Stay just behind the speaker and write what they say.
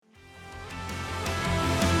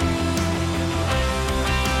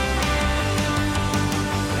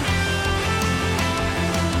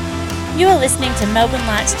You are listening to Melbourne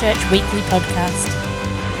Lights Church Weekly Podcast.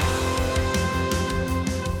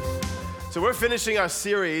 So we're finishing our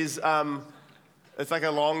series. It's like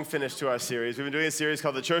a long finish to our series. We've been doing a series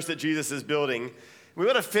called The Church That Jesus Is Building. We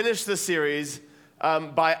want to finish the series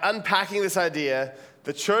by unpacking this idea.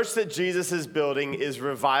 The church that Jesus is building is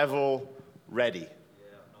revival ready.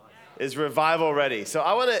 Is revival ready. So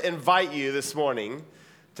I want to invite you this morning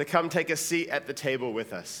to come take a seat at the table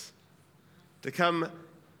with us. To come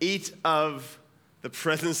eat of the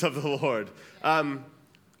presence of the Lord.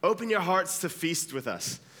 Open your hearts to feast with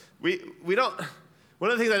us. We don't. One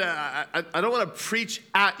of the things that I don't want to preach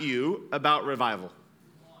at you about revival.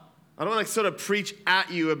 I don't want to sort of preach at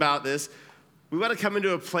you about this. We want to come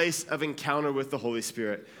into a place of encounter with the Holy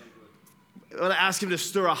Spirit. I want to ask Him to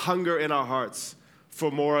stir a hunger in our hearts for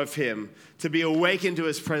more of Him, to be awakened to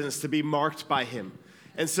His presence, to be marked by Him.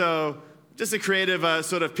 And so, just a creative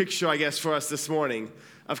sort of picture, I guess, for us this morning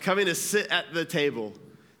of coming to sit at the table,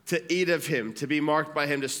 to eat of Him, to be marked by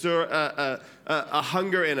Him, to stir a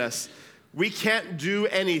hunger in us. We can't do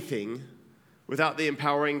anything without the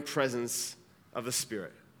empowering presence of the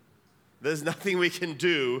Spirit. There's nothing we can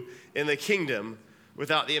do in the kingdom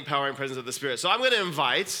without the empowering presence of the Spirit. So I'm going to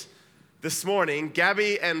invite this morning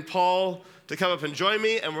Gabby and Paul to come up and join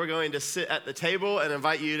me, and we're going to sit at the table and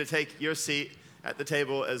invite you to take your seat at the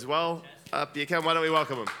table as well. Up you come. Why don't we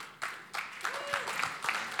welcome them?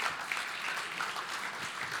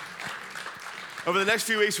 Over the next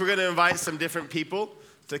few weeks, we're going to invite some different people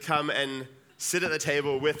to come and sit at the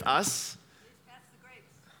table with us. Pass the grapes.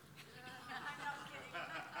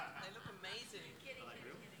 They look amazing.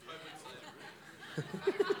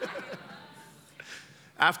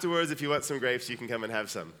 Afterwards, if you want some grapes, you can come and have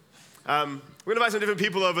some. We're going to invite some different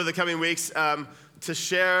people over the coming weeks to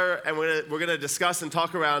share, and we're going to discuss and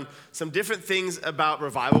talk around some different things about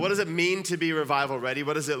revival. What does it mean to be revival ready?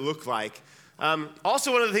 What does it look like?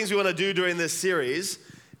 Also, one of the things we want to do during this series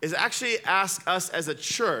is actually ask us as a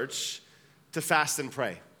church to fast and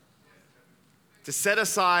pray. To set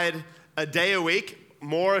aside a day a week,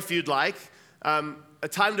 more if you'd like, a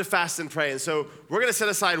time to fast and pray. And so we're going to set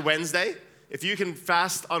aside Wednesday. If you can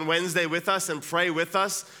fast on Wednesday with us and pray with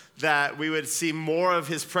us, that we would see more of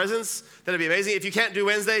His presence, that'd be amazing. If you can't do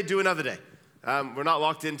Wednesday, do another day. We're not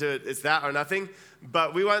locked into it's that or nothing.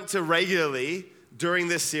 But we want to regularly, during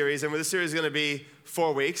this series, and this series is going to be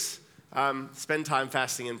 4 weeks, spend time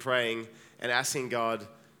fasting and praying and asking God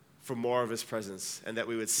for more of His presence and that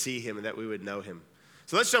we would see Him and that we would know Him.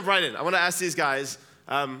 So let's jump right in. I want to ask these guys,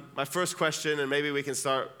 my first question, and maybe we can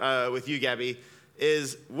start with you, Gabby,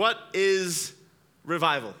 is what is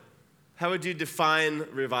revival? How would you define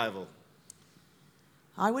revival?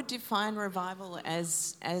 I would define revival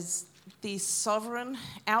as the sovereign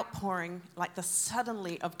outpouring, like the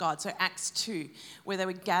suddenly of God. So Acts 2, where they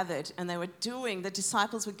were gathered and the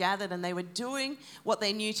disciples were gathered and they were doing what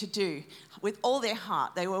they knew to do with all their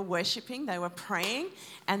heart. They were worshiping, they were praying,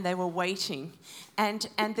 and they were waiting. And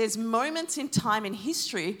there's moments in time in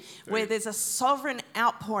history where there's a sovereign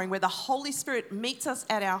outpouring, where the Holy Spirit meets us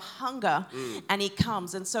at our hunger and He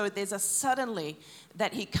comes. And so there's a suddenly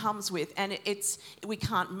that He comes with. And we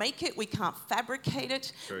can't make it, we can't fabricate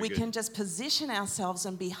it. We can just position ourselves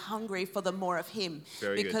and be hungry for the more of Him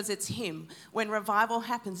because it's Him. When revival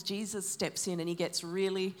happens, Jesus steps in and He gets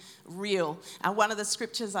really real. And one of the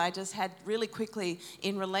scriptures I just had really quickly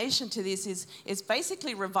in relation to this is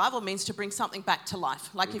basically revival means to bring something back to life.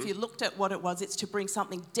 Like if you looked at what it was, it's to bring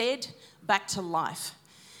something dead back to life.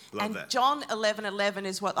 Love that. John 11:11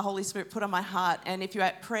 is what the Holy Spirit put on my heart. And if you're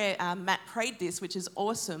at prayer, Matt prayed this, which is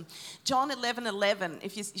awesome. John 11:11,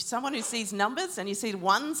 if you're someone who sees numbers and you see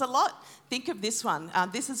ones a lot, think of this one.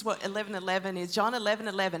 This is what 11:11 is. John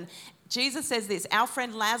 11:11. Jesus says this, our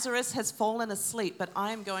friend Lazarus has fallen asleep, but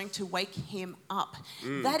I am going to wake him up.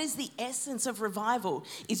 That is the essence of revival,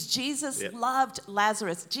 is Jesus loved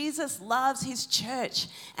Lazarus. Jesus loves His church,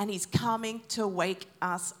 and He's coming to wake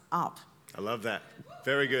us up. I love that.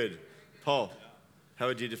 Very good. Paul, how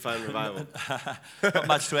would you define revival? Not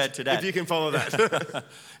much to add to that. If you can follow that.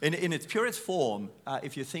 In its purest form,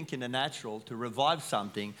 if you think in the natural, to revive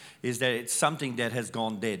something is that it's something that has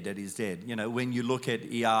gone dead, that is dead. You know, when you look at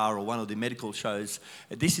ER or one of the medical shows,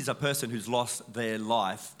 this is a person who's lost their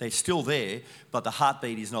life. They're still there, but the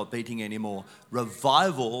heartbeat is not beating anymore.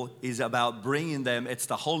 Revival is about bringing them, it's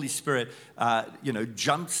the Holy Spirit,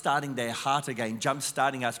 jump-starting their heart again,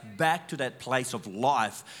 jump-starting us back to that place of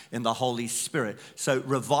life in the Holy Spirit. So So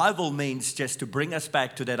revival means just to bring us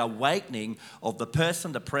back to that awakening of the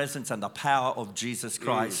person, the presence, and the power of Jesus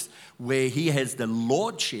Christ, where he has the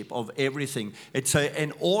lordship of everything.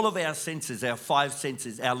 And all of our senses, our 5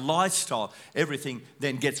 senses, our lifestyle, everything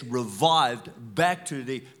then gets revived back to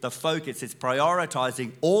the focus. It's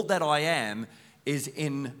prioritizing all that I am is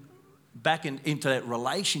back into that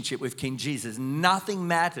relationship with King Jesus. Nothing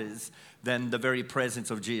matters than the very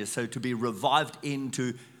presence of Jesus. So to be revived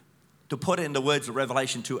to put in the words of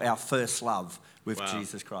Revelation, to our first love with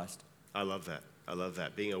Jesus Christ. I love that. I love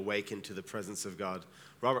that. Being awakened to the presence of God.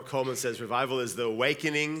 Robert Coleman says revival is the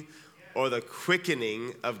awakening or the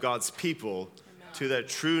quickening of God's people to their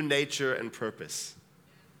true nature and purpose.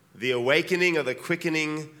 The awakening or the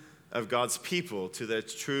quickening of God's people to their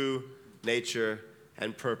true nature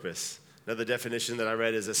and purpose. Another definition that I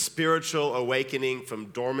read is a spiritual awakening from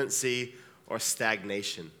dormancy or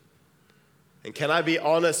stagnation. And can I be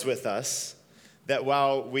honest with us that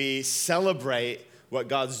while we celebrate what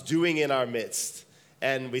God's doing in our midst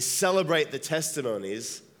and we celebrate the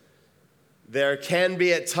testimonies, there can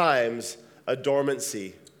be at times a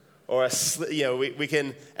dormancy or we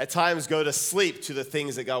can at times go to sleep to the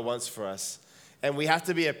things that God wants for us. And we have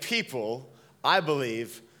to be a people, I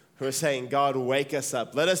believe, who are saying, God, wake us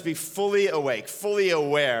up. Let us be fully awake, fully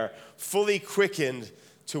aware, fully quickened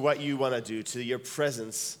to what you want to do, to your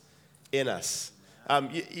presence in us.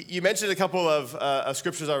 You mentioned a couple of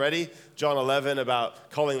scriptures already, John 11 about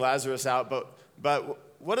calling Lazarus out, but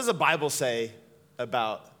what does the Bible say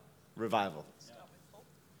about revival?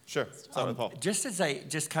 Sure, start with Paul.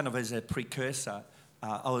 Just kind of as a precursor,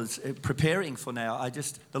 I was preparing for now.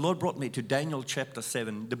 The Lord brought me to Daniel chapter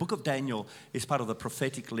 7. The book of Daniel is part of the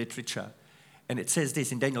prophetic literature. And it says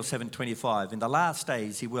this in Daniel 7:25, in the last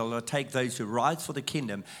days he will take those who rise for the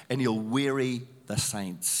kingdom and he'll weary the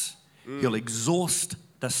saints. He'll exhaust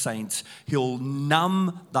the saints. He'll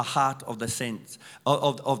numb the heart of the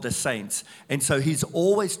saints. And so he's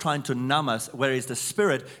always trying to numb us, whereas the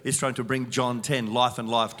Spirit is trying to bring John 10, life and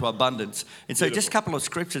life to abundance. And so just a couple of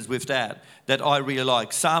scriptures with that I really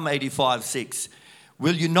like. Psalm 85:6.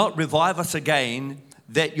 Will you not revive us again,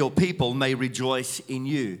 that your people may rejoice in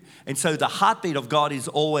you? And so the heartbeat of God is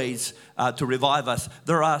always to revive us.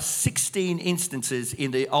 There are 16 instances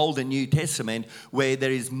in the Old and New Testament where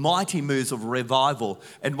there is mighty moves of revival.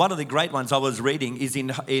 And one of the great ones I was reading is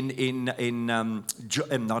not in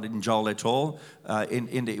Joel at all,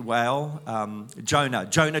 in the whale, Jonah.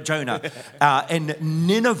 And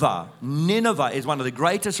Nineveh is one of the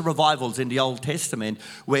greatest revivals in the Old Testament,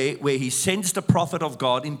 where he sends the prophet of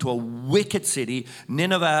God into a wicked city.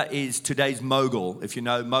 Nineveh is today's Mosul, if you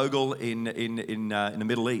know Mosul in the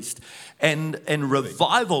Middle East. And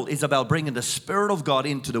revival is about bringing the Spirit of God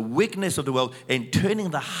into the wickedness of the world and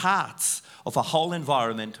turning the hearts of a whole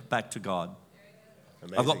environment back to God.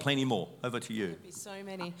 Amazing. I've got plenty more. Over to you. There'd be so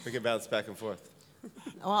many. We can bounce back and forth.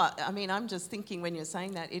 Well, I mean, I'm just thinking when you're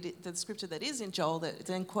saying that, the scripture that is in Joel, that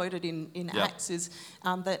then quoted in Acts, is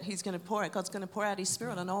that God's going to pour out His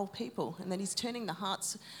Spirit on all people, and then He's turning the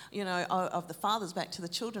hearts, of the fathers back to the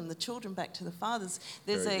children back to the fathers.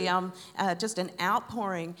 There's just an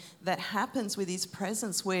outpouring that happens with His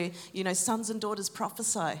presence, where sons and daughters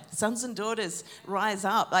prophesy, sons and daughters rise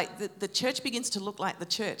up. Like the church begins to look like the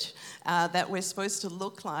church that we're supposed to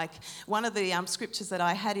look like. One of the scriptures that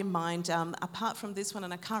I had in mind, apart from this one,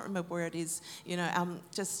 and I can't remember where it is,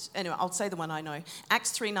 anyway, I'll say the one I know.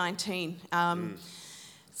 Acts 3:19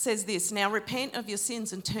 says this: now repent of your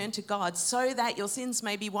sins and turn to God, so that your sins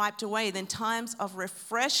may be wiped away. Then times of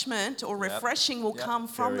refreshment or refreshing will come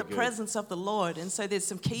from the presence of the Lord. And so there's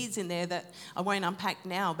some keys in there that I won't unpack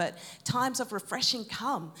now, but times of refreshing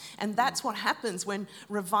come. And that's what happens when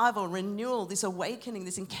revival, renewal, this awakening,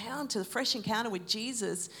 this encounter, fresh encounter with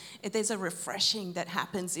Jesus, there's a refreshing that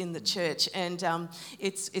happens in the church. And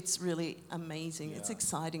it's really amazing. Yeah. It's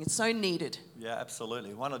exciting. It's so needed. Yeah,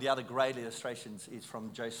 absolutely. One of the other great illustrations is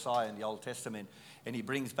from Josiah in the Old Testament, and he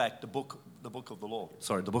brings back the book of the law.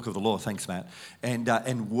 Sorry, the book of the law. Thanks, Matt.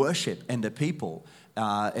 And worship, and the people,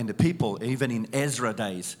 even in Ezra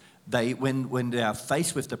days, when they are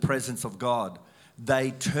faced with the presence of God,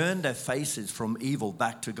 they turn their faces from evil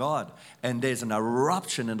back to God. And there's an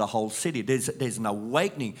eruption in the whole city. There's an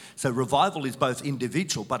awakening. So revival is both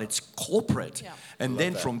individual, but it's corporate. Yeah. And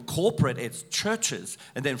then from corporate, it's churches.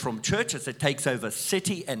 And then from churches, it takes over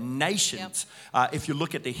city and nations. Yep. If you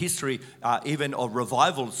look at the history, even of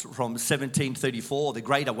revivals from 1734, the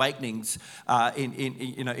Great Awakenings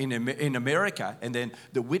in America, and then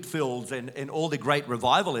the Whitfields and all the great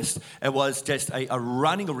revivalists, it was just a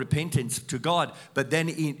running of repentance to God. But then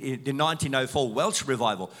in the 1904 Welsh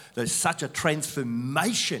revival, there's such a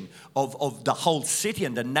transformation of the whole city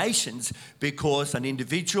and the nations because an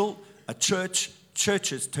individual, a church,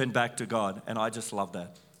 churches turned back to God. And I just love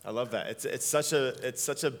that. I love that. It's such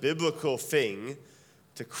a biblical thing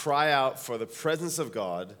to cry out for the presence of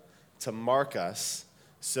God to mark us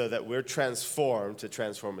so that we're transformed to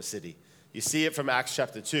transform a city. You see it from Acts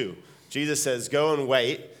chapter 2. Jesus says, go and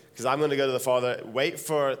wait, because I'm going to go to the Father. Wait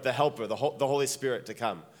for the Helper, the Holy Spirit to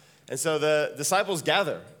come. And so the disciples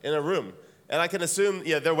gather in a room. And I can assume,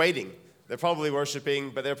 they're waiting. They're probably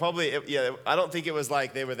worshiping, but they're probably, I don't think it was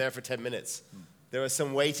like they were there for 10 minutes. There was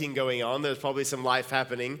some waiting going on. There's probably some life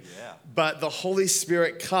happening. Yeah. But the Holy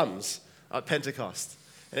Spirit comes at Pentecost.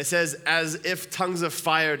 And it says, as if tongues of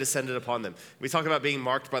fire descended upon them. We talk about being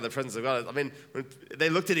marked by the presence of God. I mean, when they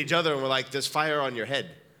looked at each other and were like, there's fire on your head.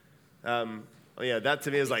 That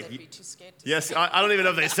to me is like, be too scared to yes, I don't even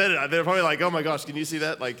know if they said it. They're probably like, oh my gosh, can you see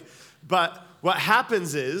that? But what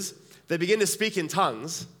happens is they begin to speak in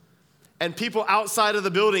tongues, and people outside of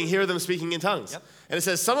the building hear them speaking in tongues. Yep. And it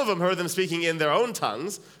says some of them heard them speaking in their own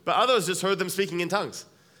tongues, but others just heard them speaking in tongues.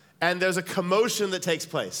 And there's a commotion that takes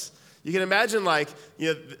place. You can imagine,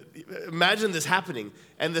 imagine this happening,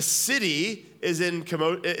 and the city is in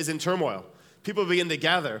turmoil. People begin to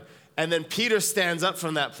gather, and then Peter stands up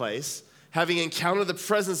from that place, having encountered the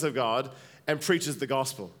presence of God, and preaches the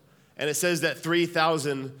gospel. And it says that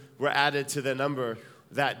 3,000 were added to their number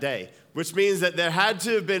that day, which means that there had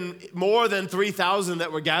to have been more than 3,000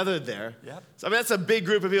 that were gathered there. Yep. So that's a big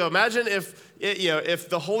group of people. Imagine if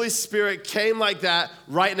the Holy Spirit came like that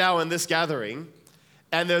right now in this gathering.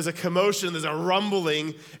 And there's a commotion, there's a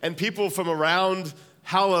rumbling, and people from around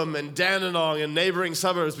Hallam and Dandenong and neighboring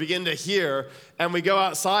suburbs begin to hear. And we go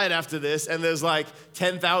outside after this, and there's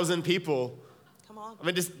 10,000 people. Come on. I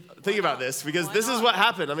mean, just think about this, because this is what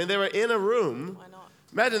happened. I mean, they were in a room. Why not?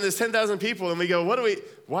 Imagine there's 10,000 people, and we go,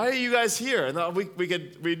 why are you guys here? And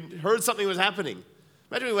we heard something was happening.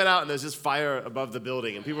 Imagine we went out, and there's just fire above the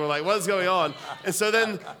building, and people were like, what's going on? And so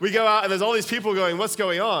then we go out, and there's all these people going, what's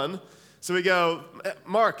going on? So we go,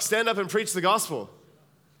 Mark, stand up and preach the gospel.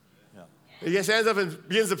 Yeah. He stands up and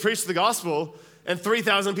begins to preach the gospel, and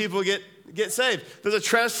 3,000 people get saved. There's a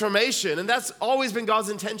transformation, and that's always been God's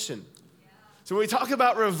intention. So when we talk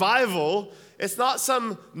about revival, it's not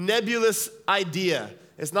some nebulous idea.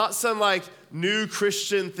 It's not some new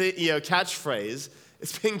Christian catchphrase.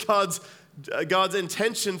 It's been God's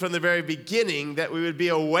intention from the very beginning that we would be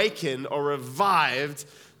awakened or revived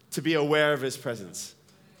to be aware of His presence.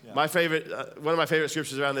 Yeah. One of my favorite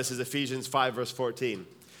scriptures around this is Ephesians 5, verse 14. It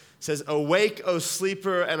says, awake, O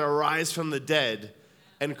sleeper, and arise from the dead,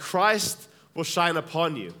 and Christ will shine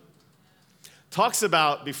upon you. Talks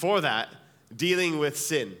about, before that, dealing with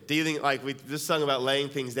sin. We just sung about laying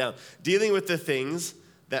things down. Dealing with the things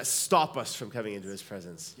that stop us from coming into His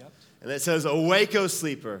presence. Yep. And it says, awake, O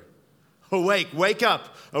sleeper. Awake, wake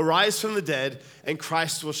up, arise from the dead, and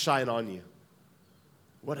Christ will shine on you.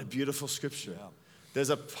 What a beautiful scripture. Yeah. There's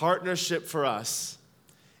a partnership for us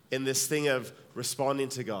in this thing of responding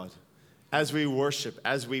to God. As we worship,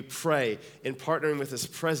 as we pray, in partnering with His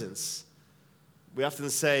presence, we often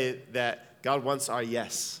say that God wants our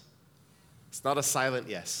yes. It's not a silent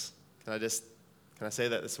yes. Can I say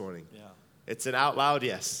that this morning? Yeah. It's an out loud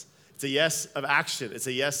yes. It's a yes of action. It's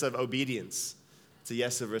a yes of obedience. It's a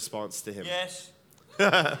yes of response to Him. Yes.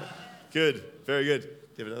 Good. Very good.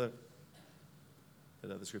 Do you have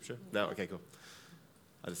another scripture? No? Okay, cool.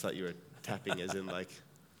 I just thought you were tapping as in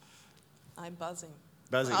I'm buzzing.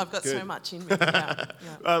 Buzzing. I've got Good. so much in me.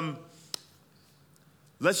 Yeah.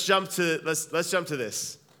 Let's jump to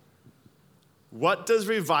this. What does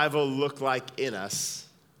revival look like in us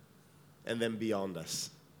and then beyond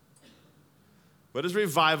us? What does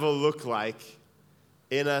revival look like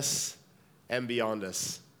in us and beyond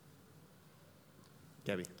us?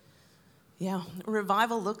 Gabby. Yeah,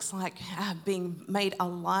 revival looks like being made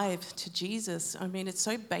alive to Jesus. I mean, it's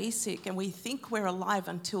so basic, and we think we're alive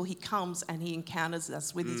until He comes and He encounters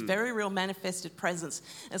us with His very real manifested presence.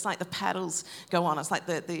 It's like the paddles go on. It's like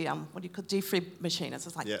the what do you call defib machine? It's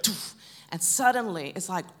just like, doof, and suddenly it's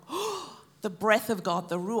like, the breath of God,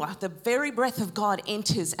 the Ruach, the very breath of God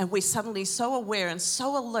enters, and we're suddenly so aware and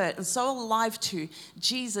so alert and so alive to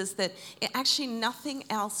Jesus that actually nothing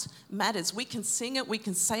else matters. We can sing it, we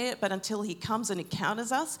can say it, but until He comes and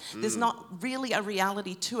encounters us, there's not really a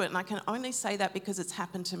reality to it. And I can only say that because it's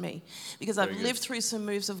happened to me. Because I've lived through some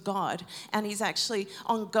moves of God, and He's actually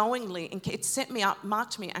ongoingly, and it set me up,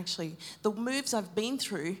 marked me actually. The moves I've been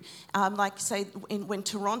through, when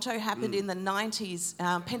Toronto happened in the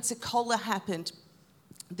 90s, Pensacola happened,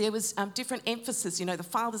 There was different emphasis, the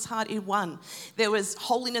Father's heart in one. There was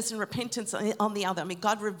holiness and repentance on the other. I mean,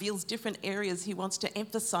 God reveals different areas he wants to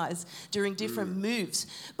emphasize during different moves.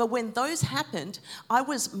 But when those happened, I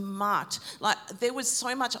was marked. Like, there was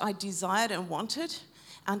so much I desired and wanted,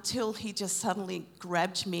 until he just suddenly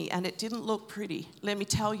grabbed me, and it didn't look pretty. Let me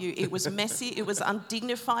tell you, it was messy, it was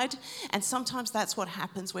undignified, and sometimes that's what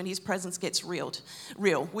happens when his presence gets real.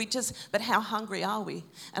 But how hungry are we?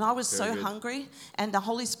 And I was so hungry, and the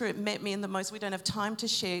Holy Spirit met me in the most, we don't have time to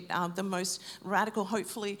share the most radical,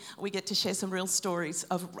 hopefully we get to share some real stories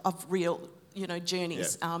of real,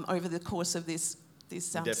 journeys over the course of this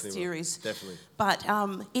series. Definitely. But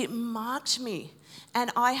it marked me,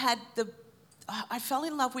 and I fell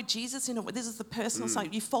in love with Jesus in a way. This is the personal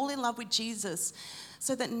side. You fall in love with Jesus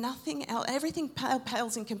so that nothing else, everything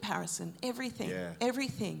pales in comparison.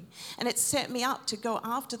 Everything. And it set me up to go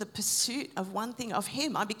after the pursuit of one thing, of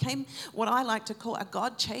him. I became what I like to call a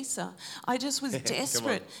God chaser. I just was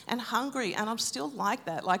desperate and hungry, and I'm still like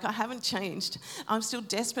that. Like, I haven't changed. I'm still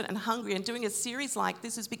desperate and hungry, and doing a series like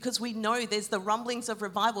this is because we know there's the rumblings of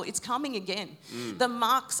revival. It's coming again. The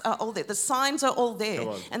marks are all there. The signs are all there.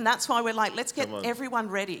 And that's why we're like, let's get everyone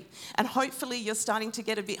ready. And hopefully you're starting to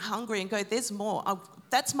get a bit hungry and go, there's more.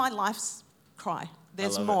 That's my life's cry.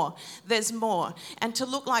 There's more. There's more. And to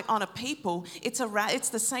look like on a people, it's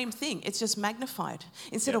the same thing. It's just magnified.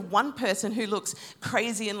 Instead of one person who looks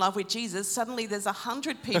crazy in love with Jesus, suddenly there's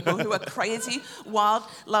 100 people who are crazy, wild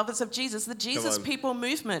lovers of Jesus. The Jesus People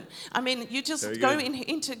movement. I mean, you just go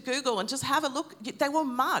into Google and just have a look. They were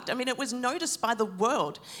marked. I mean, it was noticed by the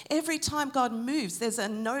world. Every time God moves, there's a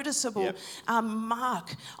noticeable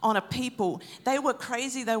mark on a people. They were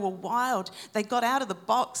crazy. They were wild. They got out of the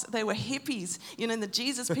box. They were hippies. In the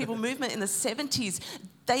Jesus People movement in the 70s,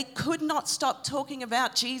 they could not stop talking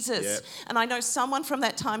about Jesus. And I know someone from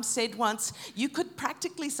that time said once, you could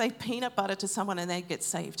practically say peanut butter to someone and they'd get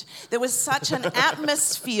saved. There was such an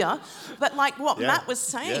atmosphere. But like what Matt was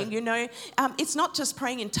saying, it's not just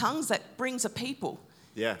praying in tongues that brings a people.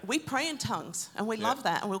 We pray in tongues, and we love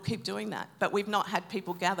that, and we'll keep doing that. But we've not had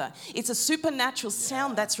people gather. It's a supernatural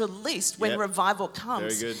sound that's released when revival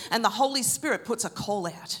comes. And the Holy Spirit puts a call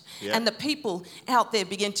out. And the people out there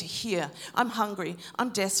begin to hear, I'm hungry, I'm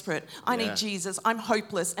desperate, I need Jesus, I'm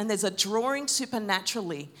hopeless. And there's a drawing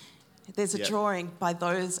supernaturally. There's a drawing by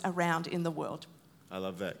those around in the world. I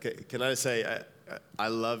love that. Can I say, I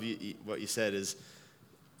love what you said is,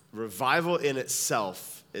 revival in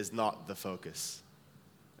itself is not the focus.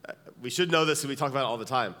 We should know this, and we talk about it all the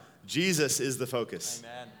time. Jesus is the focus.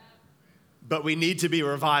 Amen. But we need to be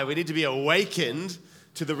revived. We need to be awakened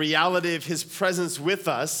to the reality of his presence with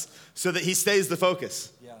us so that he stays the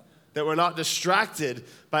focus. That we're not distracted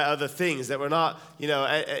by other things. That we're not, when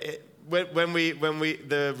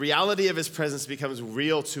the reality of his presence becomes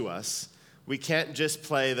real to us, we can't just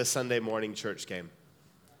play the Sunday morning church game.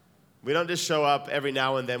 We don't just show up every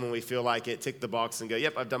now and then when we feel like it, tick the box and go,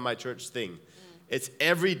 yep, I've done my church thing. It's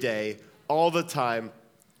every day, all the time,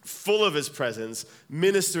 full of his presence,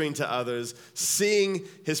 ministering to others, seeing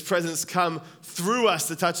his presence come through us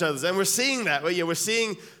to touch others. And we're seeing that. We're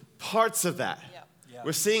seeing parts of that.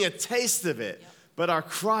 We're seeing a taste of it. But our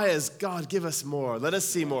cry is, God, give us more. Let us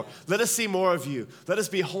see more. Let us see more of you. Let us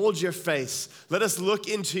behold your face. Let us look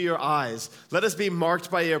into your eyes. Let us be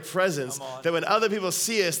marked by your presence. That when other people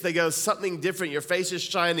see us, they go, something different. Your face is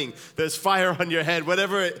shining. There's fire on your head.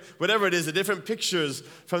 Whatever it is, the different pictures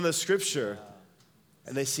from the scripture.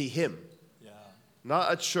 And they see him.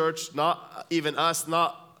 Not a church, not even us,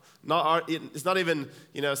 it's not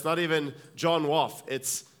even John Woff.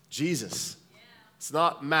 It's Jesus. It's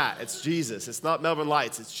not Matt, it's Jesus. It's not Melbourne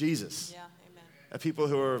Lights, it's Jesus. Amen. A people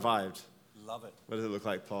who are revived. Love it. What does it look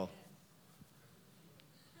like, Paul?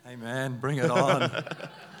 Amen. Bring it on.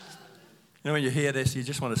 When you hear this, you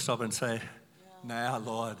just want to stop and say, now,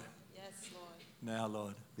 Lord. Yes, Lord. Now,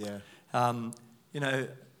 Lord. Yeah.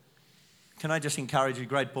 Can I just encourage you, a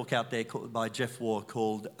great book out there by Jeff Waugh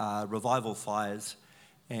called Revival Fires.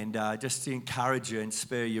 And just to encourage you and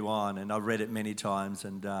spur you on. And I've read it many times.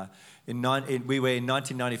 And we were in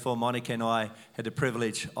 1994, Monica and I had the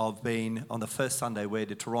privilege of being on the first Sunday where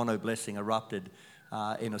the Toronto blessing erupted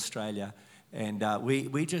in Australia. And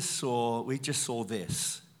we just saw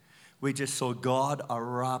this. We just saw God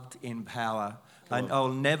erupt in power. And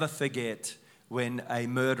I'll never forget when a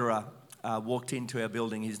murderer walked into our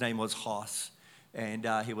building. His name was Haas. And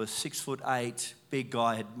he was 6'8", big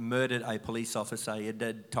guy, had murdered a police officer. He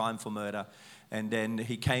had time for murder. And then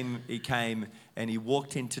he came and he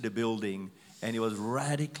walked into the building and he was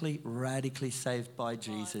radically saved by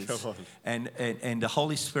Jesus. Come on. And the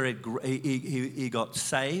Holy Spirit, he got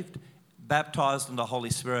saved, baptized in the Holy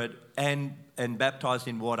Spirit and baptized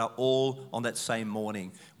in water all on that same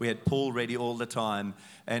morning. We had pool ready all the time.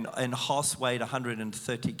 And Hoss weighed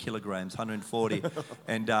 130 kilograms, 140.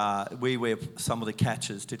 And we were some of the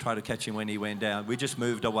catchers to try to catch him when he went down. We just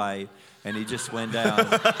moved away and he just went down.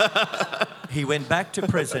 He went back to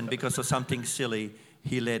prison because of something silly.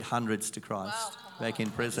 He led hundreds to Christ back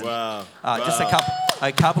in prison. Wow. Just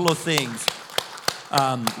a couple of things.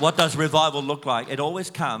 What does revival look like? It always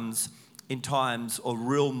comes in times of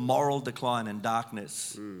real moral decline and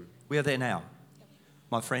darkness. We're there now.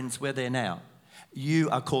 My friends, we're there now. You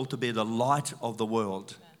are called to be the light of the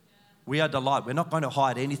world. We are the light. We're not going to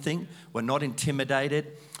hide anything. We're not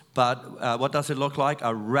intimidated. But what does it look like?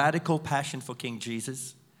 A radical passion for King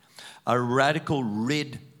Jesus. A radical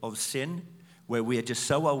rid of sin, where we are just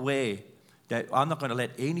so aware that I'm not going to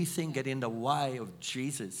let anything get in the way of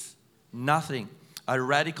Jesus. Nothing. A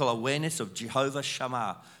radical awareness of Jehovah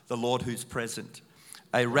Shammah, the Lord who's present.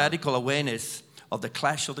 A radical awareness of the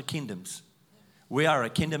clash of the kingdoms. We are a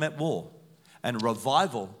kingdom at war. And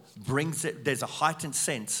revival brings it, there's a heightened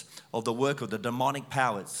sense of the work of the demonic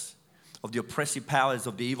powers, of the oppressive powers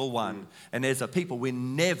of the evil one. And there's a people, we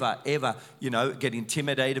never, ever, get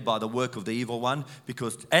intimidated by the work of the evil one,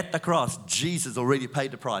 because at the cross, Jesus already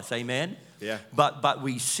paid the price. Amen? Yeah. But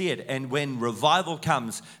we see it. And when revival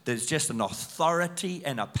comes, there's just an authority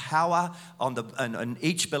and a power on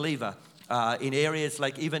each believer. In areas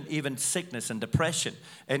like even sickness and depression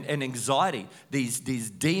and anxiety, these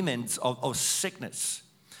demons of sickness.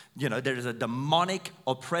 There is a demonic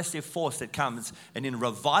oppressive force that comes, and in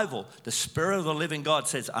revival, the Spirit of the living God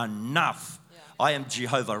says, enough. I am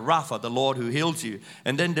Jehovah Rapha, the Lord who heals you.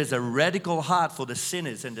 And then there's a radical heart for the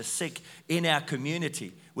sinners and the sick in our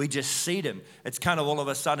community. We just see them. It's kind of all of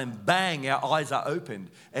a sudden, bang, our eyes are opened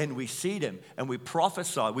and we see them and we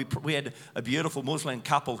prophesy. We had a beautiful Muslim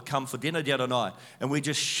couple come for dinner the other night, and we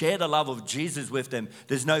just share the love of Jesus with them.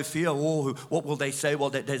 There's no fear. Oh, what will they say? Well,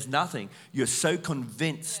 there's nothing. You're so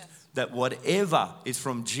convinced that whatever is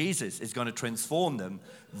from Jesus is going to transform them.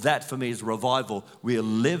 That for me is revival. We are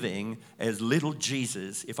living as little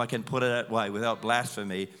Jesus, if I can put it that way, without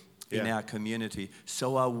blasphemy, in our community.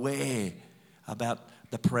 So aware about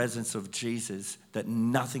the presence of Jesus that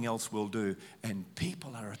nothing else will do. And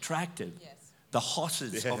people are attracted. Yes. The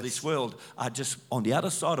Hosses of this world are just on the other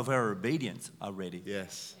side of our obedience are ready.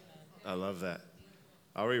 Yes. I love that.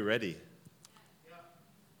 Are we ready?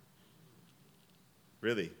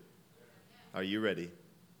 Really? Are you ready?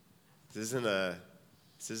 This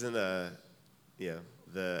isn't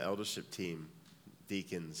the eldership team,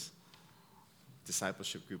 deacons,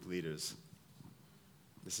 discipleship group leaders.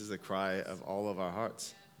 This is the cry of all of our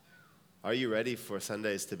hearts. Are you ready for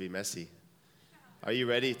Sundays to be messy? Are you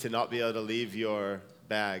ready to not be able to leave your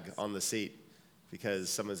bag on the seat because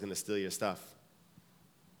someone's going to steal your stuff?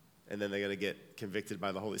 And then they're going to get convicted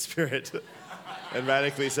by the Holy Spirit and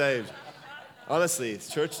radically saved. Honestly,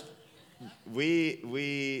 church, we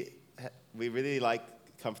really like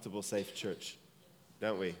comfortable, safe church,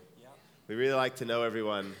 don't we? Yeah. We really like to know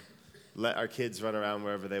everyone, let our kids run around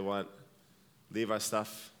wherever they want, leave our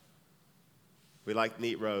stuff. We like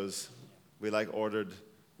neat rows. We like ordered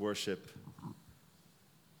worship.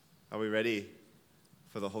 Are we ready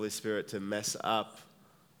for the Holy Spirit to mess up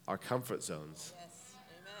our comfort zones? Yes.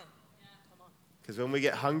 Amen. Come on. Because when we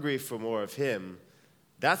get hungry for more of Him,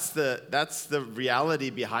 that's the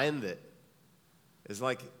reality behind it. It's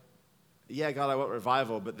like, yeah, God, I want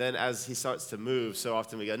revival. But then as He starts to move, so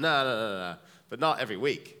often we go, no. But not every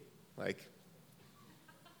week.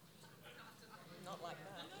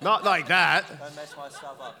 Not like that. Don't mess my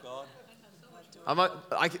stuff up,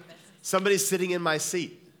 God. Somebody's sitting in my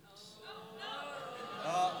seat.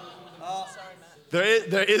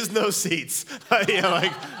 There is no seats. I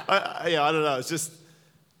don't know. It's just,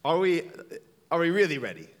 are we really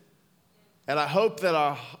ready? And I hope that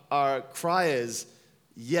our cry is,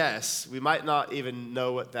 yes, we might not even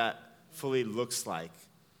know what that fully looks like,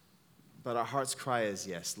 but our heart's cry is,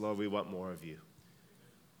 yes, Lord, we want more of you.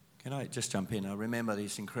 Can I just jump in? I remember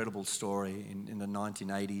this incredible story in the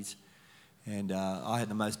 1980s, and I had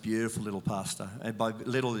the most beautiful little pastor. And by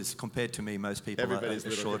little is compared to me, most people Everybody's are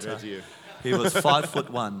little shorter. compared to you. He was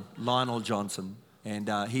 5'1", Lionel Johnson, and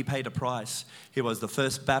he paid a price. He was the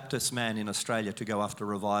first Baptist man in Australia to go after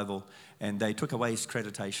revival, and they took away his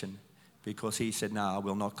accreditation because he said, no, I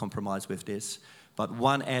will not compromise with this. But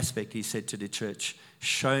one aspect, he said to the church,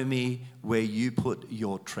 show me where you put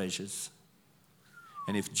your treasures.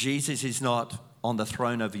 And if Jesus is not on the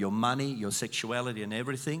throne of your money, your sexuality and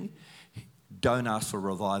everything, don't ask for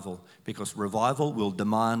revival, because revival will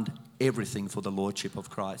demand everything for the Lordship of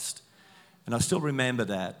Christ. And I still remember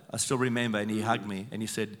that. And he hugged me and he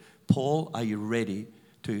said, Paul, are you ready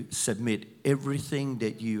to submit everything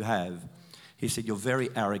that you have? He said, you're very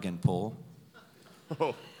arrogant, Paul.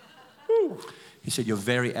 Oh. He said, you're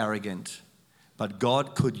very arrogant. But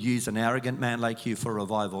God could use an arrogant man like you for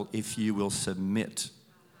revival if you will submit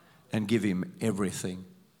and give him everything.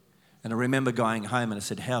 And I remember going home and I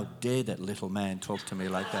said, how dare that little man talk to me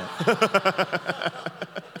like that?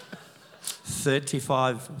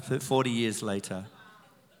 40 years later,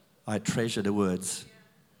 I treasure the words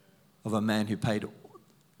of a man who paid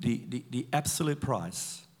the absolute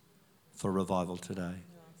price for revival today.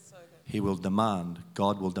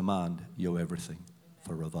 God will demand your everything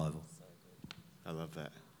for revival. I love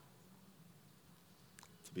that.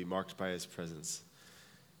 To be marked by his presence.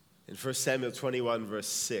 In 1 Samuel 21, verse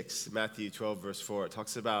 6, Matthew 12, verse 4, it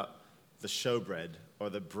talks about the showbread, or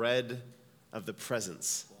the bread of the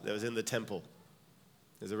presence that was in the temple.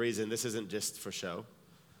 There's a reason this isn't just for show,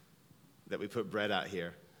 that we put bread out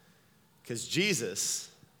here. Because Jesus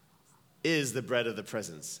is the bread of the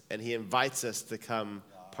presence, and he invites us to come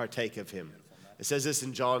partake of him. It says this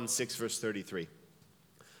in John 6, verse 33.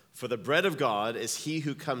 For the bread of God is he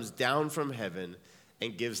who comes down from heaven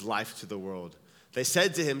and gives life to the world. They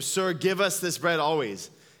said to him, Sir, give us this bread always.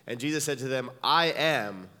 And Jesus said to them, I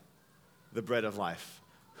am the bread of life.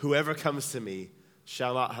 Whoever comes to me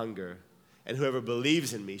shall not hunger, and whoever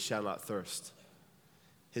believes in me shall not thirst.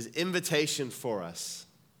 His invitation for us,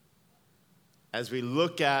 as we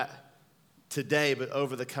look at today, but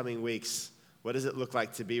over the coming weeks, what does it look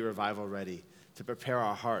like to be revival ready? To prepare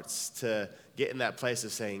our hearts, to get in that place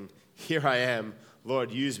of saying, here I am,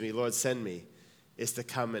 Lord, use me, Lord, send me, is to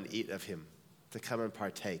come and eat of him, to come and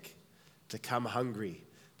partake, to come hungry,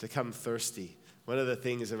 to come thirsty. One of the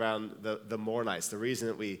things around the more nights, the reason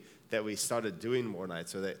that we started doing more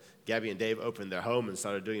nights, or that Gabby and Dave opened their home and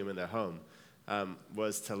started doing them in their home,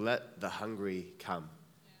 was to let the hungry come.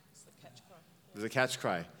 There's a catch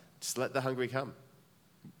cry. Just let the hungry come.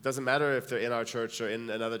 Doesn't matter if they're in our church or in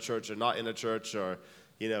another church or not in a church or,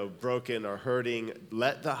 broken or hurting.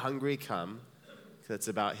 Let the hungry come, because it's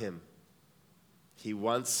about him. He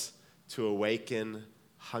wants to awaken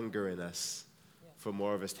hunger in us for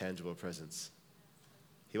more of his tangible presence.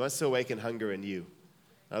 He wants to awaken hunger in you.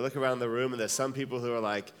 I look around the room and there's some people who are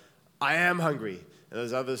like, I am hungry. And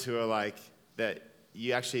there's others who are like, that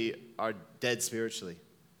you actually are dead spiritually.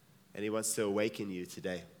 And he wants to awaken you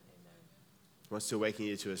today. He wants to awaken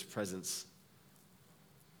you to his presence.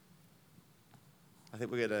 I think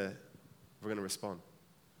we're gonna respond.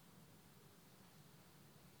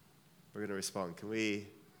 We're gonna respond. Can you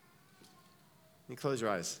close your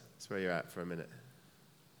eyes? That's where you're at for a minute.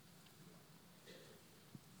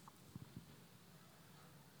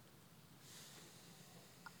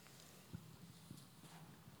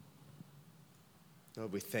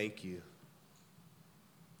 Lord, we thank you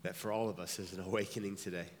that for all of us there's an awakening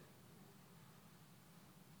today.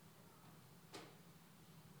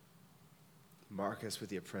 Mark us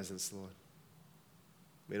with your presence, Lord.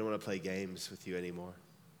 We don't want to play games with you anymore.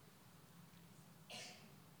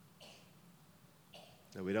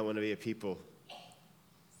 No, we don't want to be a people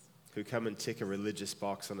who come and tick a religious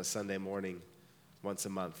box on a Sunday morning once a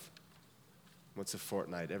month, once a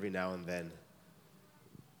fortnight, every now and then,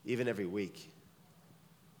 even every week.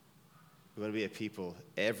 We want to be a people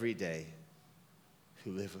every day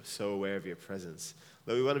who live so aware of your presence.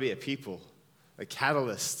 Lord, we want to be a people, a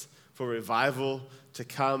catalyst for revival to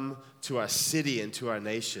come to our city and to our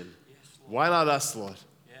nation. Yes, why not us, Lord?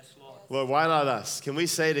 Yes, Lord. Lord, why not us? Can we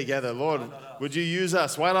say together, Lord, would you use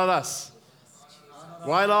us? Why not us?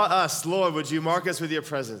 Why not us? Lord, would you mark us with your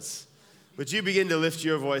presence? Would you begin to lift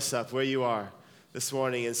your voice up where you are this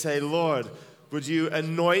morning and say, Lord, would you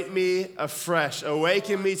anoint me afresh?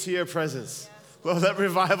 Awaken me to your presence. Lord, let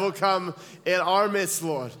revival come in our midst,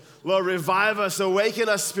 Lord. Lord, revive us, awaken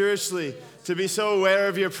us spiritually to be so aware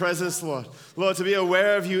of your presence, Lord. Lord, to be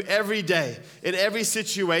aware of you every day, in every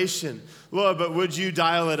situation. Lord, but would you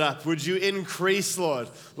dial it up? Would you increase, Lord?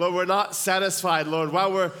 Lord, we're not satisfied, Lord.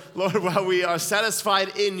 While we are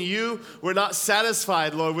satisfied in you, we're not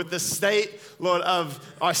satisfied, Lord, with the state, Lord, of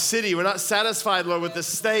our city. We're not satisfied, Lord, with the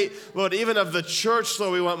state, Lord, even of the church,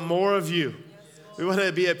 Lord. We want more of you. We want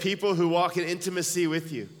to be a people who walk in intimacy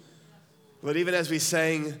with you. Lord, even as we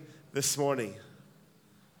sang this morning,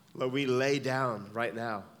 Lord, we lay down right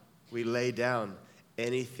now. We lay down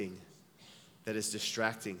anything that is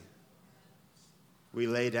distracting. We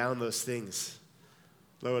lay down those things.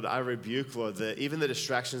 Lord, I rebuke, Lord, even the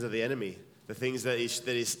distractions of the enemy, the things that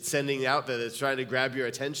he's sending out there that's trying to grab your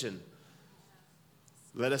attention.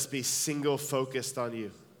 Let us be single focused on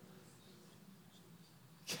you.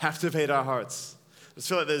 Captivate our hearts. I just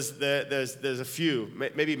feel like there's a few,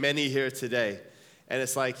 maybe many here today. And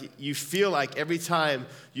it's like you feel like every time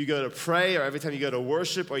you go to pray or every time you go to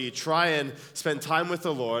worship or you try and spend time with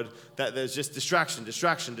the Lord, that there's just distraction,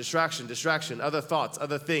 other thoughts,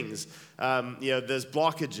 other things. There's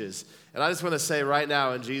blockages. And I just want to say right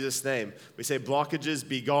now in Jesus' name, we say blockages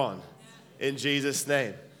be gone. In Jesus'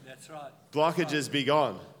 name. That's right. Blockages be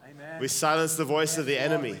gone. Amen. We silence the voice of the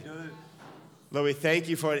enemy. Lord, we do. Lord, we thank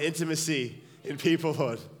you for an intimacy in people,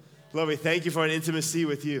 Lord. Lord, we thank you for an intimacy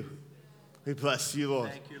with you. We bless you, Lord.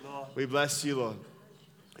 Thank you, Lord. We bless you, Lord.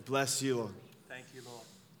 We bless you, Lord. Thank you, Lord.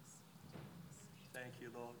 Thank you,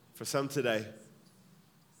 Lord. For some today,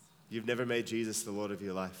 you've never made Jesus the Lord of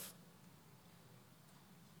your life.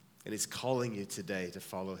 And he's calling you today to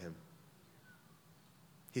follow him.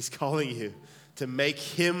 He's calling you to make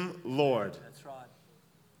him Lord. That's right.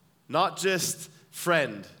 Not just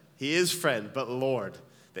friend. He is friend, but Lord.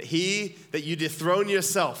 That you dethrone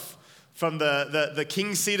yourself from the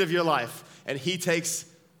king seat of your life, and he takes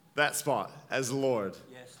that spot as Lord.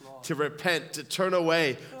 Yes, Lord. To repent, to turn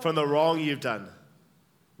away from the wrong you've done.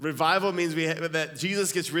 Revival means that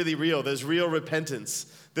Jesus gets really real. There's real repentance.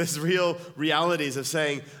 There's real realities of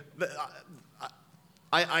saying,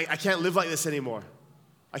 I can't live like this anymore.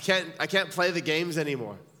 I can't play the games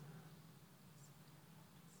anymore.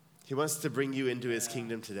 He wants to bring you into his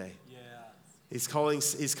kingdom today. Yeah. He's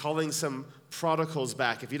calling some prodigals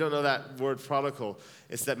back. If you don't know that word prodigal,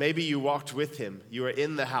 it's that maybe you walked with him. You were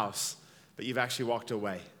in the house, but you've actually walked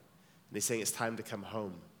away. And he's saying it's time to come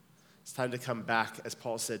home. It's time to come back, as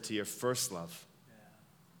Paul said, to your first love. Yeah.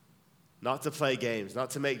 Not to play games,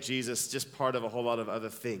 not to make Jesus just part of a whole lot of other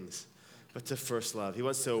things, but to first love. He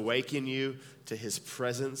wants to awaken you to his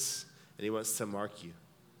presence, and he wants to mark you,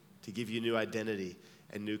 to give you new identity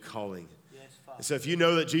and new calling. Yes, Father. And so if you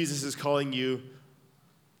know that Jesus is calling you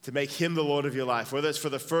to make him the Lord of your life, whether it's for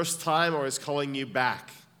the first time or is calling you back,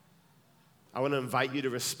 I want to invite you to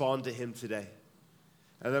respond to him today.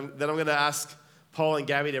 And then I'm going to ask Paul and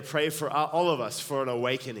Gabby to pray for all of us for an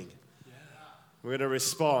awakening. Yeah. We're going to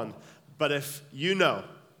respond. But if you know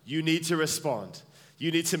you need to respond,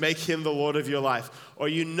 you need to make him the Lord of your life, or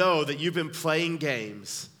you know that you've been playing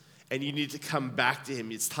games and you need to come back to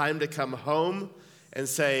him, it's time to come home and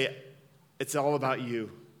say, it's all about you.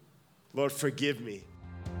 Lord, forgive me.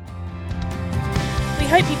 We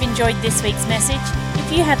hope you've enjoyed this week's message.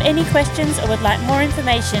 If you have any questions or would like more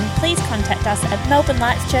information, please contact us at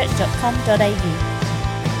melbournelightschurch.com.au.